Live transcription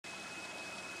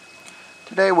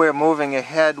Today we're moving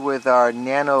ahead with our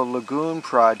Nano Lagoon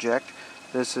project.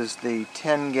 This is the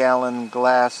 10-gallon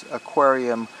glass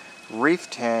aquarium reef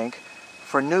tank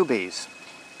for newbies.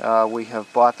 We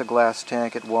have bought the glass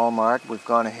tank at Walmart. We've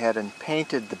gone ahead and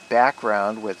painted the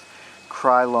background with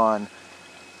Krylon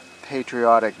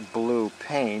patriotic blue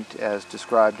paint as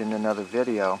described in another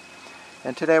video.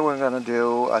 And today we're going to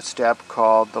do a step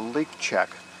called the leak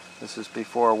check. This is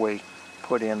before we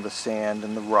put in the sand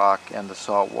and the rock and the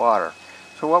salt water.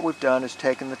 So what we've done is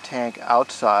taken the tank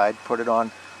outside, put it on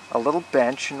a little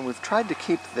bench, and we've tried to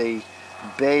keep the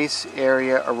base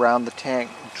area around the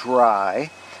tank dry.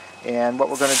 And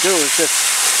what we're going to do is just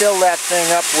fill that thing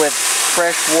up with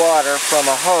fresh water from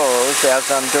a hose, as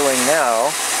I'm doing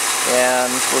now. And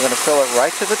we're going to fill it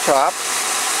right to the top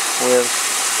with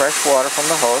fresh water from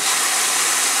the hose.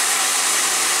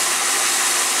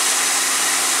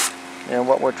 And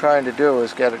what we're trying to do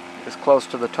is get it as close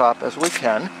to the top as we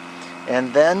can.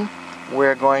 And then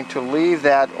we're going to leave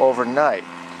that overnight.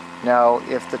 Now,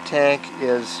 if the tank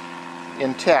is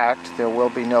intact, there will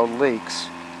be no leaks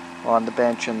on the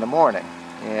bench in the morning.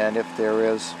 And if there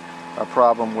is a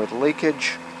problem with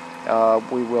leakage,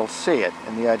 we will see it.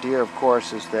 And the idea, of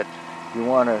course, is that you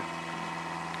want to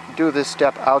do this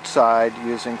step outside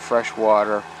using fresh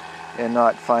water and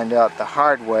not find out the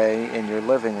hard way in your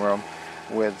living room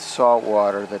with salt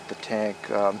water that the tank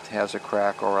has a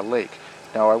crack or a leak.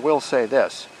 Now, I will say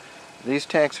this. These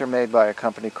tanks are made by a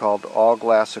company called All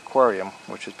Glass Aquarium,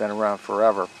 which has been around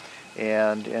forever.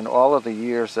 And in all of the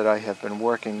years that I have been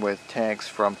working with tanks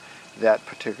from that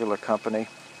particular company,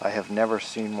 I have never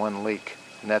seen one leak.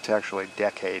 And that's actually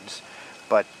decades.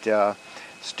 But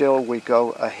still, we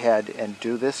go ahead and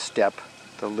do this step,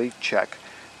 the leak check,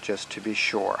 just to be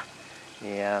sure.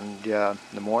 And in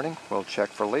the morning, we'll check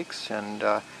for leaks, and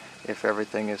if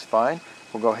everything is fine,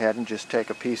 we'll go ahead and just take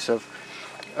a piece of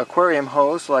aquarium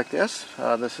hose like this.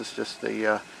 This is just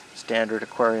the standard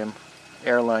aquarium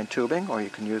airline tubing, or you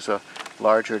can use a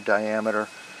larger diameter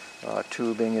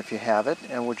tubing if you have it,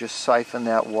 and we'll just siphon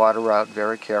that water out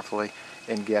very carefully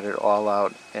and get it all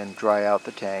out and dry out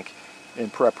the tank in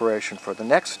preparation for the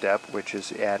next step, which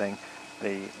is adding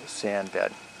the sand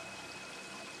bed.